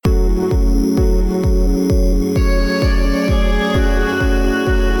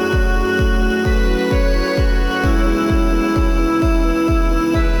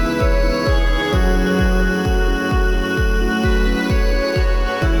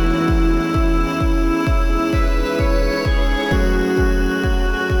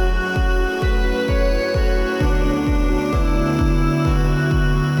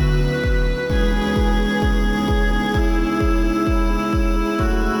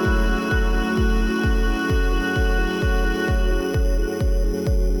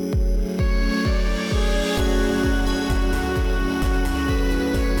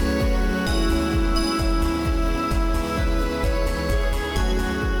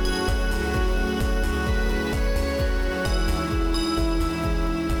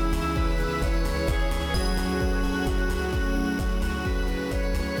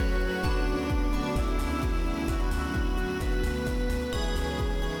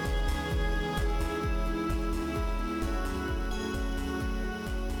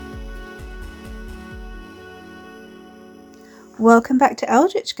Welcome back to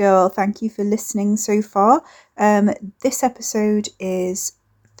Eldritch Girl. Thank you for listening so far. This episode is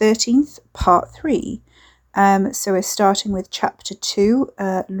 13th, part 3. So we're starting with chapter 2,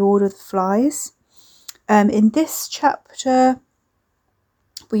 Lord of the Flies. In this chapter,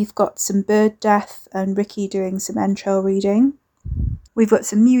 we've got some bird death and Ricky doing some entrail reading. We've got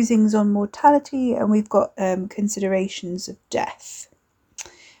some musings on mortality and we've got considerations of death.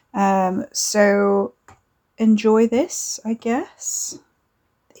 So enjoy this, I guess.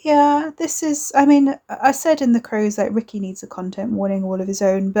 Yeah, this is, I said in The Crows that Ricky needs a content warning all of his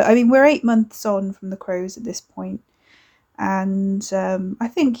own, but we're 8 months on from The Crows at this point, and I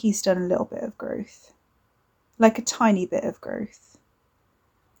think he's done a little bit of growth, like a tiny bit of growth.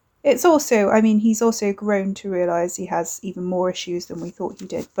 It's also, he's also grown to realise he has even more issues than we thought he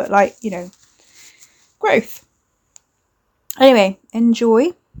did, but growth. Anyway, enjoy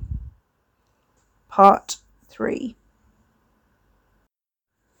part 3.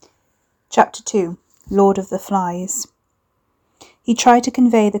 Chapter 2, Lord of the Flies. He tried to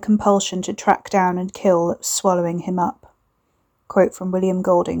convey the compulsion to track down and kill that was swallowing him up. Quote from William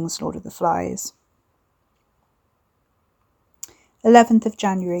Golding's Lord of the Flies. 11th of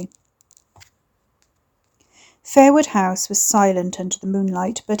January. Fairwood House was silent under the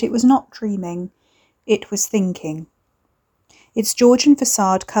moonlight, but it was not dreaming. It was thinking. Its Georgian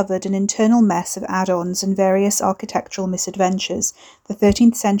facade covered an internal mess of add-ons and various architectural misadventures, the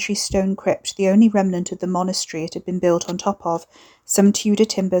 13th century stone crypt the only remnant of the monastery it had been built on top of, some Tudor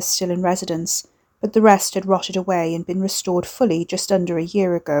timbers still in residence, but the rest had rotted away and been restored fully just under a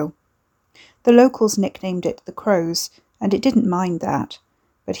year ago. The locals nicknamed it the Crows, and it didn't mind that,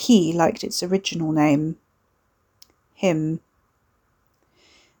 but he liked its original name. Him.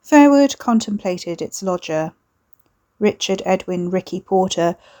 Fairwood contemplated its lodger. Richard Edwin Ricky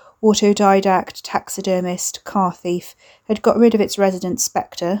Porter, autodidact, taxidermist, car thief, had got rid of its resident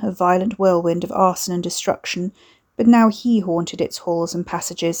spectre, a violent whirlwind of arson and destruction, but now he haunted its halls and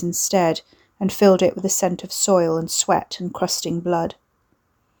passages instead, and filled it with a scent of soil and sweat and crusting blood.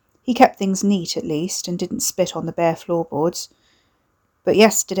 He kept things neat, at least, and didn't spit on the bare floorboards. But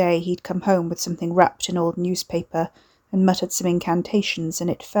yesterday he'd come home with something wrapped in old newspaper, and muttered some incantations,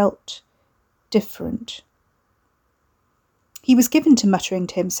 and it felt different. He was given to muttering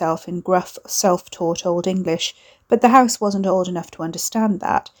to himself in gruff, self-taught Old English, but the house wasn't old enough to understand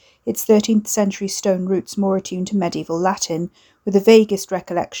that, its 13th century stone roots more attuned to medieval Latin, with the vaguest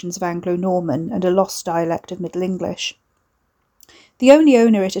recollections of Anglo-Norman and a lost dialect of Middle English. The only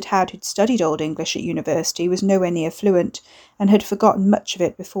owner it had had who'd studied Old English at university was nowhere near fluent, and had forgotten much of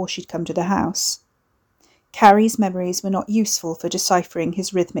it before she'd come to the house. Carrie's memories were not useful for deciphering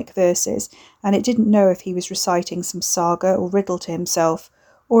his rhythmic verses, and it didn't know if he was reciting some saga or riddle to himself,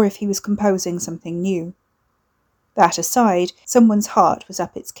 or if he was composing something new. That aside, someone's heart was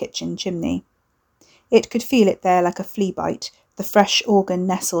up its kitchen chimney. It could feel it there like a flea bite, the fresh organ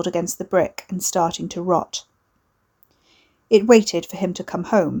nestled against the brick and starting to rot. It waited for him to come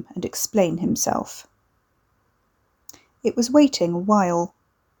home and explain himself. It was waiting a while.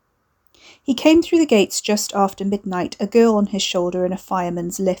 He came through the gates just after midnight, a girl on his shoulder in a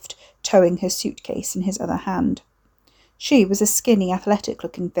fireman's lift, towing her suitcase in his other hand. She was a skinny,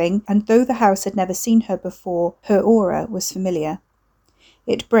 athletic-looking thing, and though the house had never seen her before, her aura was familiar.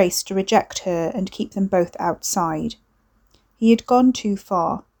 It braced to reject her and keep them both outside. He had gone too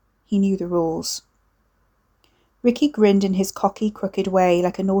far. He knew the rules. Ricky grinned in his cocky, crooked way,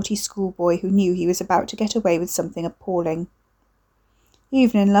 like a naughty schoolboy who knew he was about to get away with something appalling.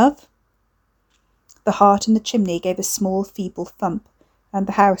 "Evening, love." The heart in the chimney gave a small, feeble thump, and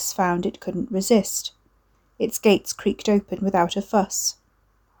the house found it couldn't resist. Its gates creaked open without a fuss.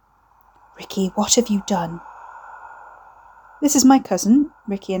 "Ricky, what have you done?" "This is my cousin,"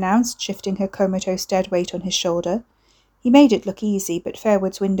 Ricky announced, shifting her comatose dead weight on his shoulder. He made it look easy, but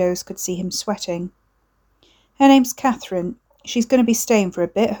Fairwood's windows could see him sweating. "Her name's Catherine. She's going to be staying for a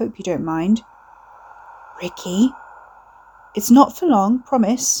bit. Hope you don't mind." "Ricky?" "It's not for long,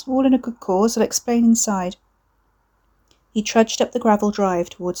 promise. All in a good cause. I'll explain inside." He trudged up the gravel drive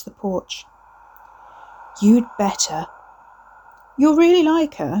towards the porch. "You'd better." "You'll really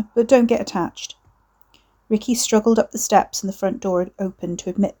like her, but don't get attached." Ricky struggled up the steps and the front door opened to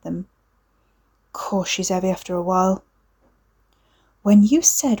admit them. "Course she's heavy after a while." "When you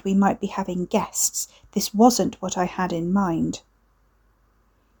said we might be having guests, this wasn't what I had in mind."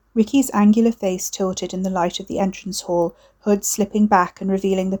 Ricky's angular face tilted in the light of the entrance hall, hood slipping back and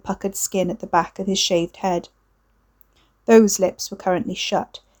revealing the puckered skin at the back of his shaved head. Those lips were currently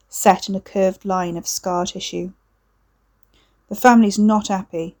shut, set in a curved line of scar tissue. "The family's not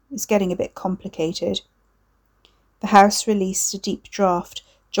happy. It's getting a bit complicated." The house released a deep draught,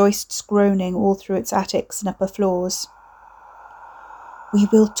 joists groaning all through its attics and upper floors. "We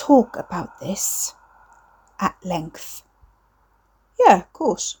will talk about this at length." "Yeah, of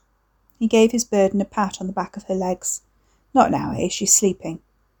course." He gave his burden a pat on the back of her legs. "Not now, eh? She's sleeping."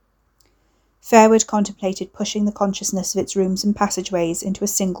 Fairwood contemplated pushing the consciousness of its rooms and passageways into a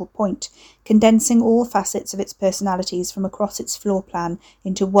single point, condensing all facets of its personalities from across its floor plan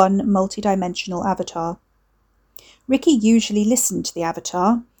into one multidimensional avatar. Ricky usually listened to the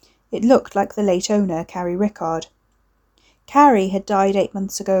avatar. It looked like the late owner, Carrie Rickard. Carrie had died 8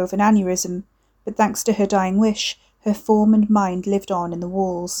 months ago of an aneurysm, but thanks to her dying wish, her form and mind lived on in the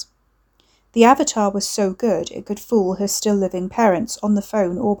walls. The avatar was so good it could fool her still-living parents on the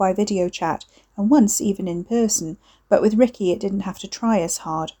phone or by video chat, and once even in person, but with Ricky it didn't have to try as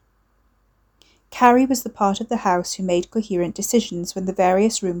hard. Carrie was the part of the house who made coherent decisions when the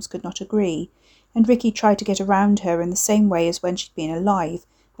various rooms could not agree, and Ricky tried to get around her in the same way as when she'd been alive,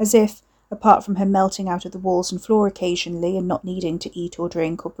 as if, apart from her melting out of the walls and floor occasionally and not needing to eat or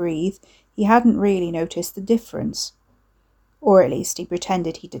drink or breathe, he hadn't really noticed the difference. Or at least he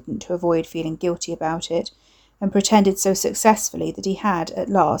pretended he didn't to avoid feeling guilty about it, and pretended so successfully that he had, at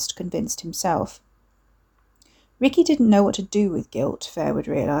last, convinced himself. Ricky didn't know what to do with guilt, Fairwood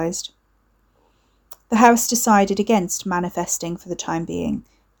realised. The house decided against manifesting for the time being,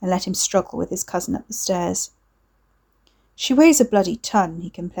 and let him struggle with his cousin up the stairs. "She weighs a bloody ton,"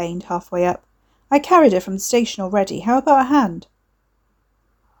 he complained halfway up. "I carried her from the station already. How about a hand?"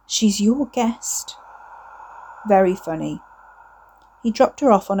 "She's your guest." Very funny. He dropped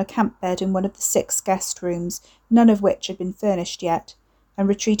her off on a camp bed in one of the 6 guest rooms, none of which had been furnished yet, and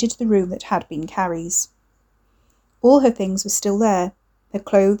retreated to the room that had been Carrie's. All her things were still there, her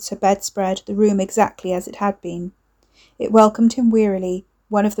clothes, her bedspread, the room exactly as it had been. It welcomed him wearily,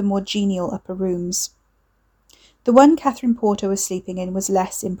 one of the more genial upper rooms. The one Catherine Porter was sleeping in was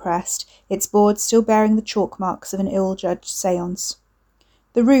less impressed, its boards still bearing the chalk marks of an ill-judged séance.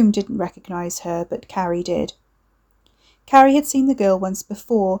 The room didn't recognise her, but Carrie did. Carrie had seen the girl once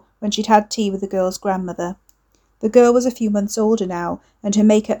before, when she'd had tea with the girl's grandmother. The girl was a few months older now, and her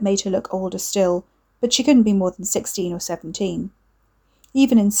makeup made her look older still, but she couldn't be more than 16 or 17.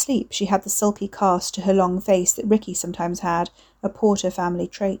 Even in sleep she had the sulky cast to her long face that Ricky sometimes had, a Porter family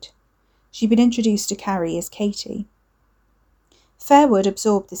trait. She'd been introduced to Carrie as Katie. Fairwood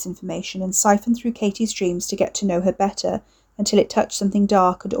absorbed this information and siphoned through Katie's dreams to get to know her better, until it touched something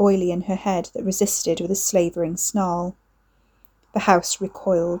dark and oily in her head that resisted with a slavering snarl. The house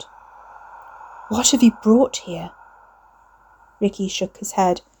recoiled. "What have you brought here?" Ricky shook his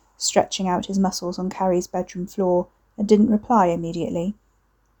head, stretching out his muscles on Carrie's bedroom floor, and didn't reply immediately.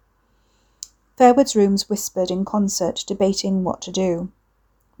 Fairwood's rooms whispered in concert, debating what to do.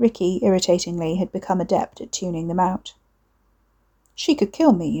 Ricky, irritatingly, had become adept at tuning them out. "She could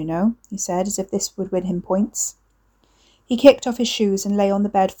kill me, you know," he said, as if this would win him points. He kicked off his shoes and lay on the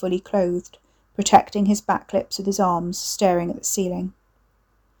bed fully clothed, protecting his back lips with his arms, staring at the ceiling.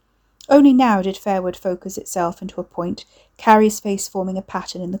 Only now did Fairwood focus itself into a point, Carrie's face forming a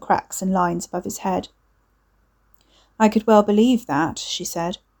pattern in the cracks and lines above his head. "I could well believe that," she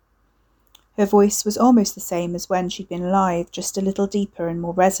said. Her voice was almost the same as when she'd been alive, just a little deeper and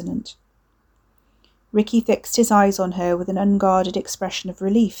more resonant. Ricky fixed his eyes on her with an unguarded expression of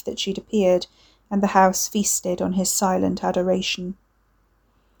relief that she'd appeared, and the house feasted on his silent adoration.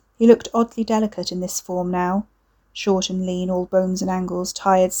 He looked oddly delicate in this form now, short and lean, all bones and angles,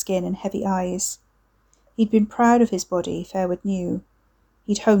 tired skin and heavy eyes. He'd been proud of his body, Fairwood knew.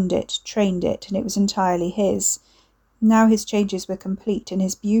 He'd honed it, trained it, and it was entirely his. Now his changes were complete, and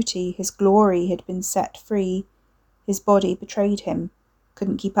his beauty, his glory, had been set free. His body betrayed him,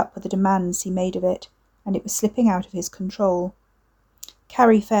 couldn't keep up with the demands he made of it, and it was slipping out of his control.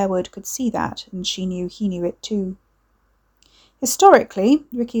 Carrie Fairwood could see that, and she knew he knew it too. Historically,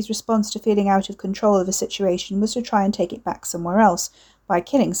 Ricky's response to feeling out of control of a situation was to try and take it back somewhere else, by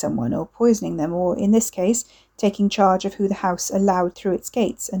killing someone or poisoning them, or, in this case, taking charge of who the house allowed through its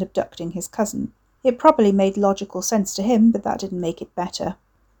gates and abducting his cousin. It probably made logical sense to him, but that didn't make it better.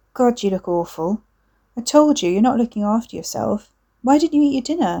 "God, you look awful. I told you, you're not looking after yourself. Why didn't you eat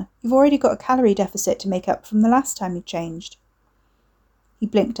your dinner? You've already got a calorie deficit to make up from the last time you changed." He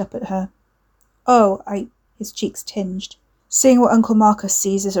blinked up at her. "Oh, His cheeks tinged. "Seeing what Uncle Marcus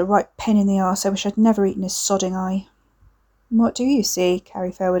sees is a right pain in the arse. I wish I'd never eaten his sodding eye." "What do you see?"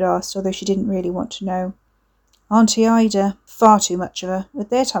 Carrie Fairwood asked, although she didn't really want to know. "Auntie Ida. Far too much of her.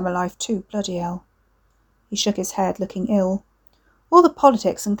 At their time of life too, bloody hell." He shook his head, looking ill. "All the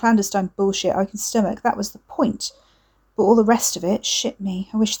politics and clandestine bullshit I can stomach, that was the point. But all the rest of it, shit me.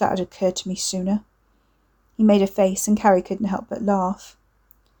 I wish that had occurred to me sooner." He made a face and Carrie couldn't help but laugh.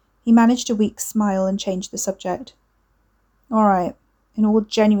 He managed a weak smile and changed the subject. All right, in all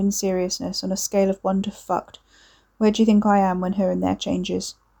genuine seriousness, on a scale of 1 to fucked, where do you think I am when her and there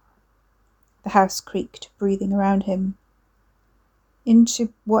changes? The house creaked, breathing around him.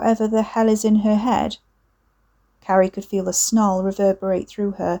 Into whatever the hell is in her head? Carrie could feel the snarl reverberate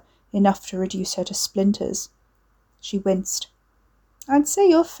through her, enough to reduce her to splinters. She winced. I'd say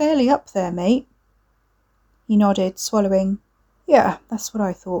you're fairly up there, mate. He nodded, swallowing. Yeah, that's what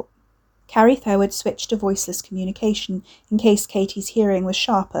I thought. Carrie Fairwood switched to voiceless communication in case Katie's hearing was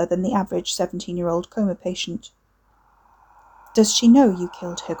sharper than the average 17-year-old coma patient. Does she know you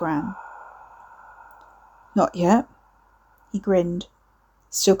killed her gran? Not yet. He grinned.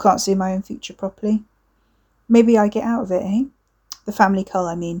 Still can't see my own future properly. Maybe I get out of it, eh? The family cull,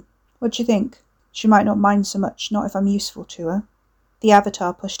 I mean. What do you think? She might not mind so much, not if I'm useful to her. The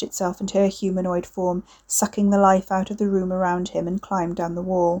avatar pushed itself into a humanoid form, sucking the life out of the room around him, and climbed down the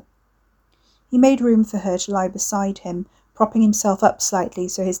wall. He made room for her to lie beside him, propping himself up slightly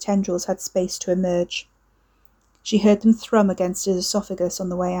so his tendrils had space to emerge. She heard them thrum against his esophagus on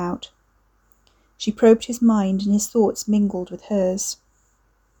the way out. She probed his mind, and his thoughts mingled with hers.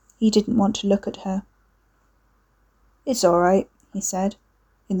 He didn't want to look at her. It's all right, he said.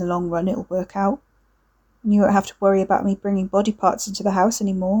 In the long run, it'll work out. And you won't have to worry about me bringing body parts into the house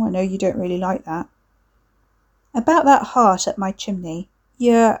anymore. I know you don't really like that. About that heart up my chimney.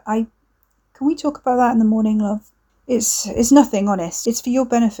 Yeah, Can we talk about that in the morning, love? It's nothing, honest. It's for your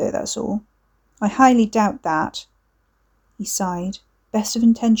benefit, that's all. I highly doubt that. He sighed. Best of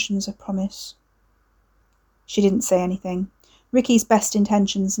intentions, I promise. She didn't say anything. Ricky's best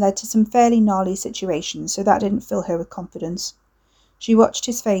intentions led to some fairly gnarly situations, so that didn't fill her with confidence. She watched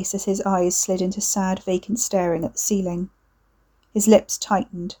his face as his eyes slid into sad, vacant staring at the ceiling. His lips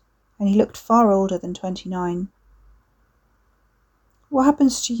tightened, and he looked far older than 29. What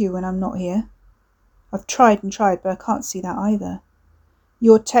happens to you when I'm not here? I've tried and tried, but I can't see that either.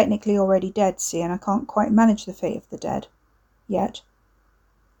 You're technically already dead, see, and I can't quite manage the fate of the dead. Yet.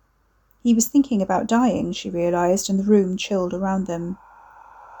 He was thinking about dying, she realised, and the room chilled around them.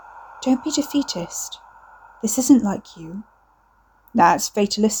 Don't be defeatist. This isn't like you. Nah, it's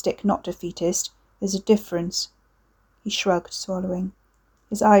fatalistic, not defeatist. There's a difference. He shrugged, swallowing.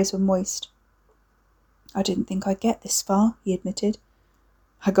 His eyes were moist. I didn't think I'd get this far, he admitted.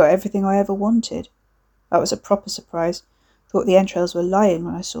 I got everything I ever wanted. That was a proper surprise. Thought the entrails were lying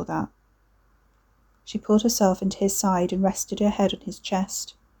when I saw that. She pulled herself into his side and rested her head on his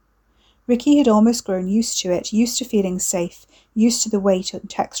chest. Ricky had almost grown used to it, used to feeling safe, used to the weight and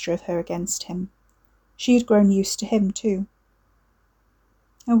texture of her against him. She had grown used to him, too.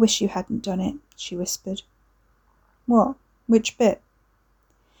 I wish you hadn't done it, she whispered. What? Which bit?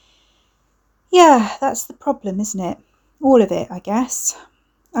 Yeah, that's the problem, isn't it? All of it, I guess.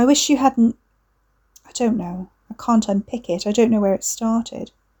 I wish you hadn't... I don't know. I can't unpick it. I don't know where it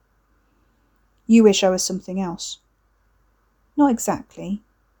started. You wish I was something else. Not exactly.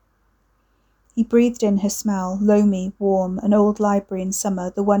 He breathed in her smell, loamy, warm, an old library in summer,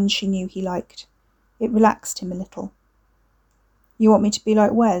 the one she knew he liked. It relaxed him a little. You want me to be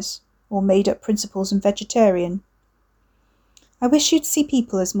like Wes, or made up principles and vegetarian? I wish you'd see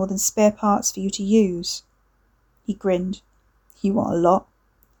people as more than spare parts for you to use. He grinned. You want a lot.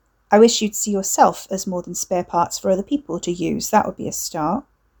 I wish you'd see yourself as more than spare parts for other people to use. That would be a start.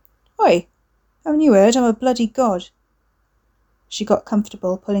 Oi, haven't you heard? I'm a bloody god. She got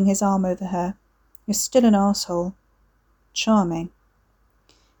comfortable, pulling his arm over her. You're still an arsehole. Charming.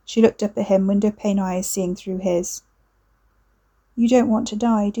 She looked up at him, window-pane eyes seeing through his. You don't want to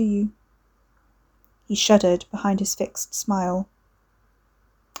die, do you? He shuddered behind his fixed smile.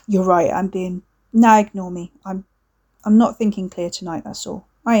 You're right, I'm being... Nah, ignore me. I'm not thinking clear tonight, that's all.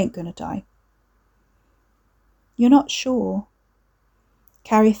 I ain't gonna die. You're not sure?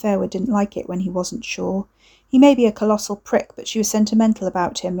 Carrie Fairwood didn't like it when he wasn't sure. He may be a colossal prick, but she was sentimental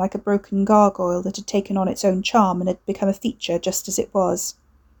about him, like a broken gargoyle that had taken on its own charm and had become a feature just as it was.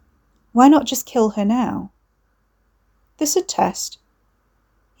 Why not just kill her now? This a test?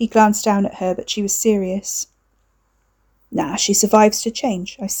 He glanced down at her, but she was serious. Nah, she survives to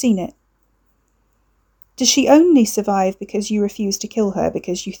change. I've seen it. Does she only survive because you refuse to kill her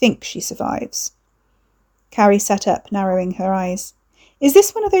because you think she survives? Carrie sat up, narrowing her eyes. Is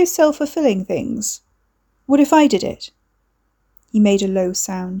this one of those self-fulfilling things? What if I did it? He made a low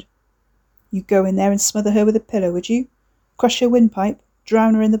sound. You'd go in there and smother her with a pillow, would you? Crush her windpipe?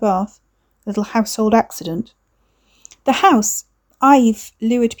 Drown her in the bath? Little household accident? The house. I've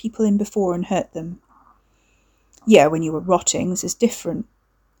lured people in before and hurt them. Yeah, when you were rotting, this is different.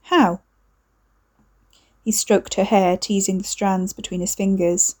 How? He stroked her hair, teasing the strands between his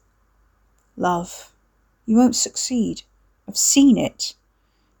fingers. Love, you won't succeed. I've seen it.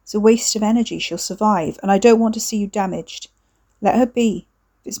 It's a waste of energy. She'll survive, and I don't want to see you damaged. Let her be.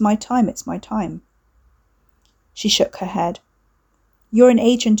 If it's my time, it's my time. She shook her head. You're an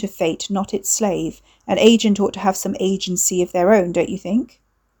agent of fate, not its slave. An agent ought to have some agency of their own, don't you think?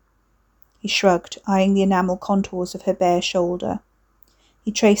 He shrugged, eyeing the enamel contours of her bare shoulder.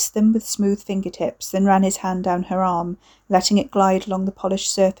 He traced them with smooth fingertips, then ran his hand down her arm, letting it glide along the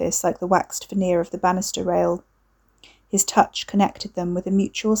polished surface like the waxed veneer of the banister rail. His touch connected them with a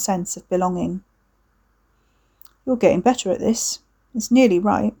mutual sense of belonging. You're getting better at this. It's nearly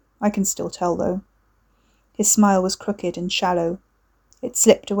right. I can still tell, though. His smile was crooked and shallow. It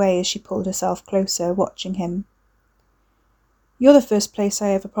slipped away as she pulled herself closer, watching him. You're the first place I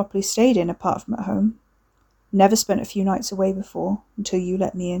ever properly stayed in, apart from at home. Never spent a few nights away before, until you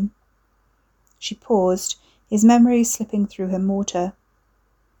let me in. She paused, his memories slipping through her mortar.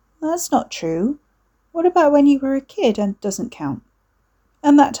 That's not true. What about when you were a kid and doesn't count?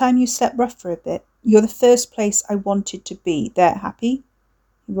 And that time you slept rough for a bit. You're the first place I wanted to be. There, happy?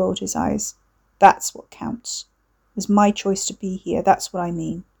 He rolled his eyes. That's what counts. It was my choice to be here, that's what I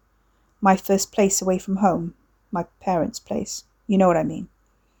mean. My first place away from home. My parents' place. You know what I mean.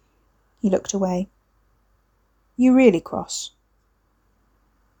 He looked away. You really cross?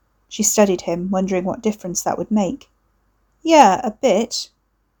 She studied him, wondering what difference that would make. Yeah, a bit.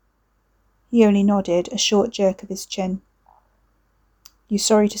 He only nodded, a short jerk of his chin. You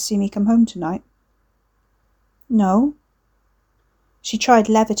sorry to see me come home tonight? No. She tried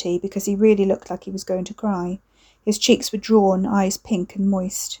levity because he really looked like he was going to cry. His cheeks were drawn, eyes pink and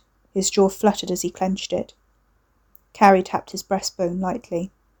moist. His jaw fluttered as he clenched it. Carrie tapped his breastbone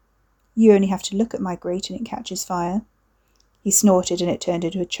lightly. You only have to look at my grate and it catches fire. He snorted and it turned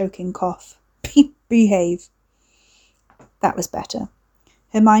into a choking cough. Behave. That was better.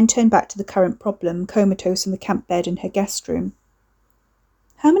 Her mind turned back to the current problem, comatose on the camp bed in her guest room.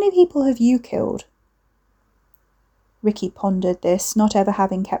 How many people have you killed? Ricky pondered this, not ever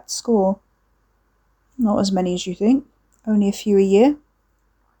having kept score. Not as many as you think. Only a few a year.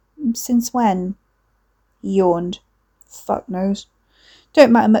 Since when? He yawned. Fuck knows.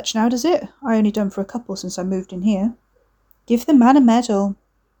 Don't matter much now, does it? I only done for a couple since I moved in here. Give the man a medal.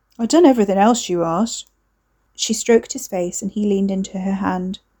 I done everything else you asked. She stroked his face and he leaned into her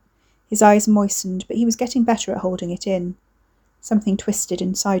hand. His eyes moistened, but he was getting better at holding it in. Something twisted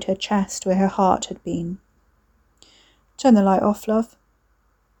inside her chest where her heart had been. Turn the light off, love.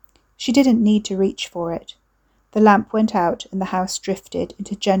 She didn't need to reach for it. The lamp went out and the house drifted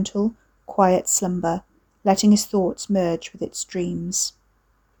into gentle, quiet slumber, letting his thoughts merge with its dreams.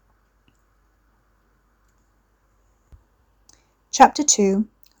 Chapter 2,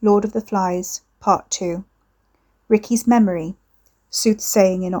 Lord of the Flies, Part 2. Ricky's Memory,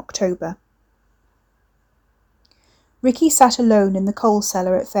 Soothsaying in October. Ricky sat alone in the coal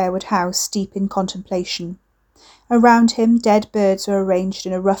cellar at Fairwood House, deep in contemplation. Around him, dead birds were arranged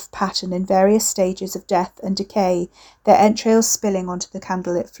in a rough pattern in various stages of death and decay, their entrails spilling onto the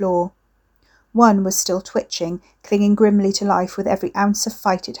candlelit floor. One was still twitching, clinging grimly to life with every ounce of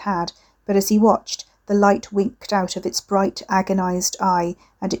fight it had, but as he watched, the light winked out of its bright, agonized eye,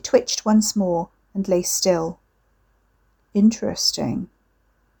 and it twitched once more and lay still. Interesting.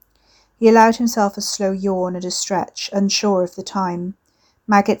 He allowed himself a slow yawn and a stretch, unsure of the time.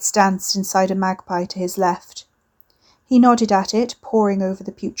 Maggots danced inside a magpie to his left. He nodded at it, poring over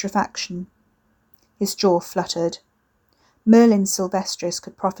the putrefaction. His jaw fluttered. Merlin Sylvestris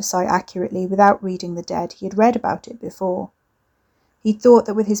could prophesy accurately without reading the dead. He had read about it before. He thought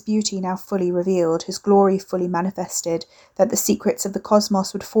that with his beauty now fully revealed, his glory fully manifested, that the secrets of the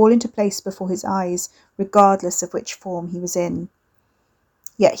cosmos would fall into place before his eyes, regardless of which form he was in.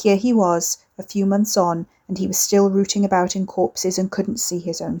 Yet here he was, a few months on, and he was still rooting about in corpses and couldn't see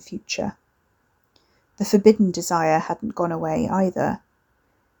his own future. The forbidden desire hadn't gone away either.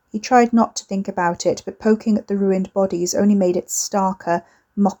 He tried not to think about it, but poking at the ruined bodies only made it starker,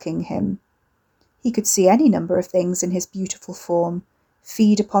 mocking him. He could see any number of things in his beautiful form,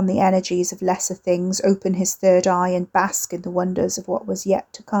 feed upon the energies of lesser things, open his third eye and bask in the wonders of what was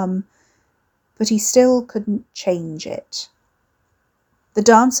yet to come, but he still couldn't change it. The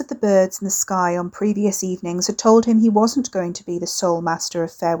dance of the birds in the sky on previous evenings had told him he wasn't going to be the sole master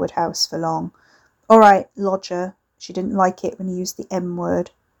of Fairwood House for long. All right, lodger. She didn't like it when he used the M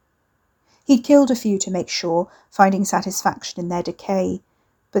word. He'd killed a few to make sure, finding satisfaction in their decay,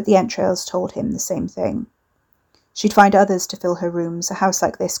 but the entrails told him the same thing. She'd find others to fill her rooms. A house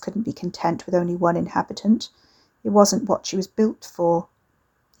like this couldn't be content with only one inhabitant. It wasn't what she was built for.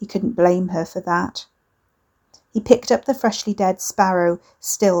 He couldn't blame her for that. He picked up the freshly dead sparrow,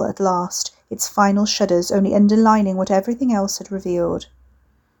 still at last, its final shudders only underlining what everything else had revealed.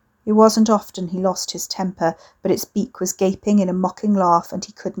 It wasn't often he lost his temper, but its beak was gaping in a mocking laugh, and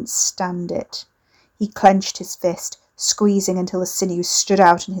he couldn't stand it. He clenched his fist, squeezing until the sinews stood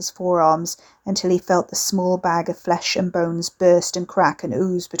out in his forearms, until he felt the small bag of flesh and bones burst and crack and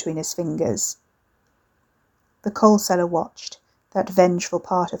ooze between his fingers. The coal seller watched, that vengeful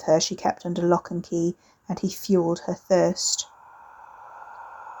part of her she kept under lock and key, and he fueled her thirst.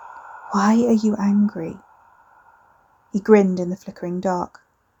 "Why are you angry?" He grinned in the flickering dark.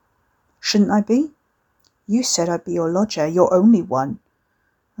 "Shouldn't I be? You said I'd be your lodger, your only one.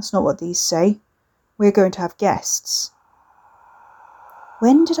 That's not what these say. We're going to have guests."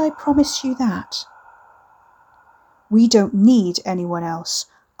 "When did I promise you that?" "We don't need anyone else.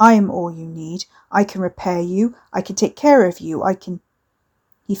 I'm all you need. I can repair you. I can take care of you. I can..."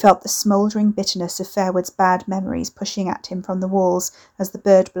 He felt the smouldering bitterness of Fairwood's bad memories pushing at him from the walls as the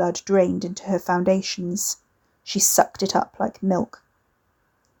bird blood drained into her foundations. She sucked it up like milk.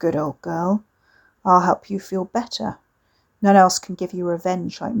 "Good old girl. I'll help you feel better. None else can give you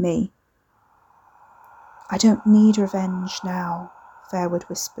revenge like me." "I don't need revenge now," Fairwood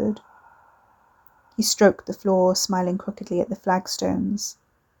whispered. He stroked the floor, smiling crookedly at the flagstones.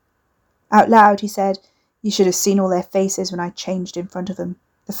 Out loud he said, "You should have seen all their faces when I changed in front of them.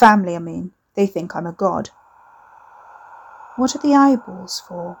 The family, I mean. They think I'm a god." "What are the eyeballs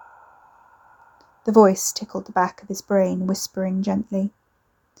for?" The voice tickled the back of his brain, whispering gently.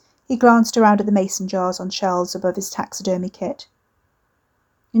 He glanced around at the mason jars on shelves above his taxidermy kit.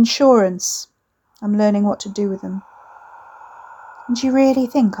 "Insurance. I'm learning what to do with them." "And you really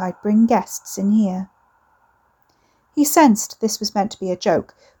think I'd bring guests in here?" He sensed this was meant to be a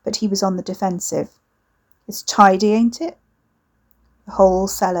joke, but he was on the defensive. "It's tidy, ain't it?" The whole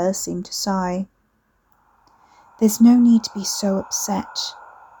cellar seemed to sigh. "There's no need to be so upset.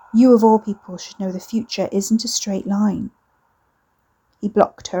 You of all people should know the future isn't a straight line." He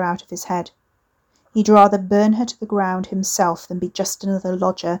blocked her out of his head. He'd rather burn her to the ground himself than be just another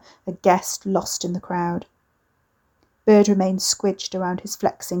lodger, a guest lost in the crowd. Bird remained squidged around his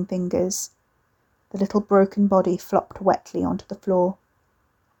flexing fingers. The little broken body flopped wetly onto the floor.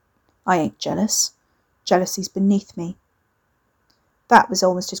 "I ain't jealous. Jealousy's beneath me." That was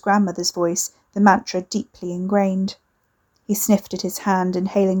almost his grandmother's voice, the mantra deeply ingrained. He sniffed at his hand,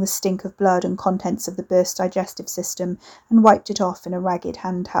 inhaling the stink of blood and contents of the burst digestive system, and wiped it off in a ragged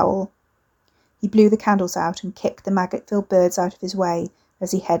hand towel. He blew the candles out and kicked the maggot-filled birds out of his way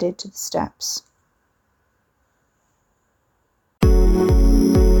as he headed to the steps.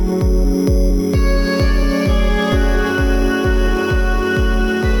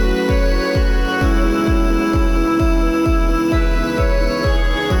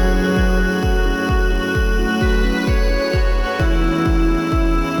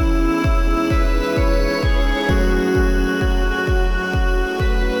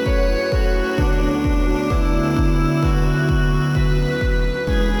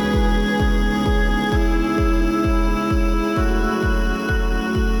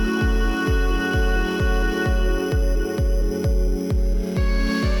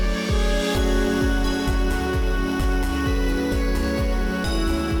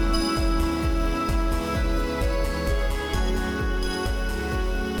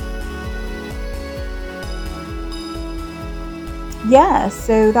 Yeah,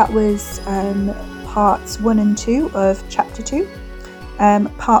 so that was parts 1 and 2 of chapter 2.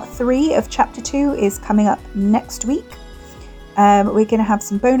 Part 3 of chapter 2 is coming up next week. We're going to have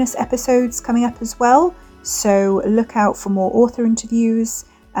some bonus episodes coming up as well, so look out for more author interviews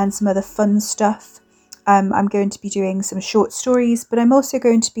and some other fun stuff. I'm going to be doing some short stories, but I'm also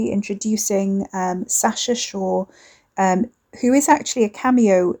going to be introducing Sasha Shaw, who is actually a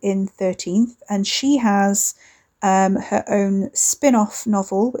cameo in 13th, and she has her own spin-off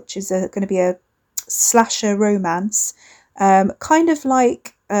novel, which is going to be a slasher romance, kind of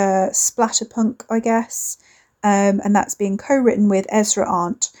like splatterpunk, I guess, and that's being co-written with Ezra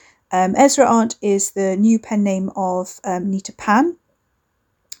Arndt. Ezra Arndt is the new pen name of Nita Pan,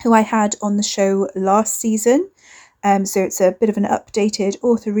 who I had on the show last season, so it's a bit of an updated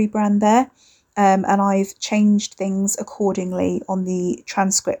author rebrand there. And I've changed things accordingly on the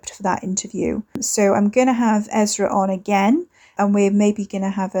transcript for that interview. So I'm going to have Ezra on again, and we're maybe going to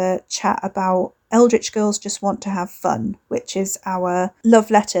have a chat about Eldritch Girls Just Want to Have Fun, which is our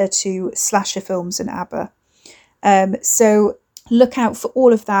love letter to slasher films and ABBA. So look out for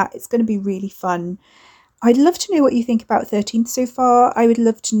all of that. It's going to be really fun. I'd love to know what you think about 13th so far. I would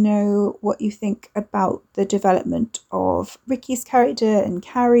love to know what you think about the development of Ricky's character and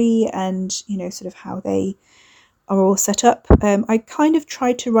Carrie, and, you know, sort of how they are all set up. I kind of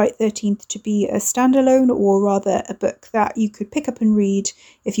tried to write 13th to be a standalone, or rather a book that you could pick up and read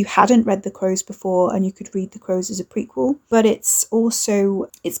if you hadn't read The Crows before, and you could read The Crows as a prequel. But it's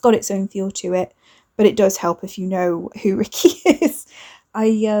got its own feel to it, but it does help if you know who Ricky is.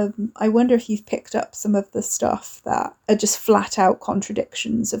 I wonder if you've picked up some of the stuff that are just flat out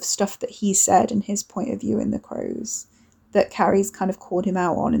contradictions of stuff that he said and his point of view in The Crows, that Carrie's kind of called him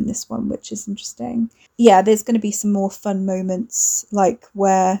out on in this one, which is interesting. Yeah, there's going to be some more fun moments, like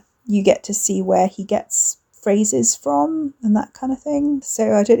where you get to see where he gets phrases from and that kind of thing.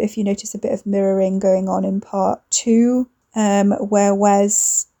 So I don't know if you notice a bit of mirroring going on in part 2, where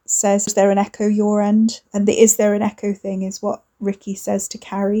Wes says, is there an echo your end? And the is there an echo thing is what Ricky says to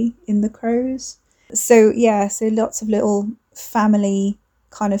Carrie in The Crows. So yeah, so lots of little family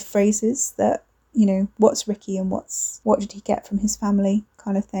kind of phrases that, you know, what's Ricky and what did he get from his family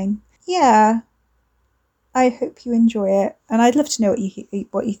kind of thing. Yeah, I hope you enjoy it, and I'd love to know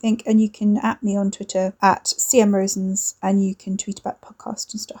what you think. And you can @ me on Twitter at CMRosens, and you can tweet about the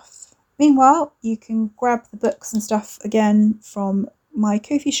podcast and stuff. Meanwhile, you can grab the books and stuff again from my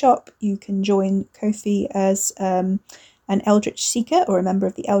Ko-fi shop. You can join Ko-fi as an Eldritch Seeker or a member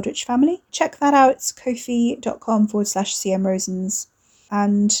of the Eldritch family. Check that out. It's ko-fi.com/CMRosens.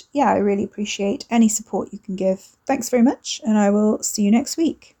 And yeah, I really appreciate any support you can give. Thanks very much, and I will see you next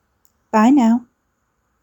week. Bye now.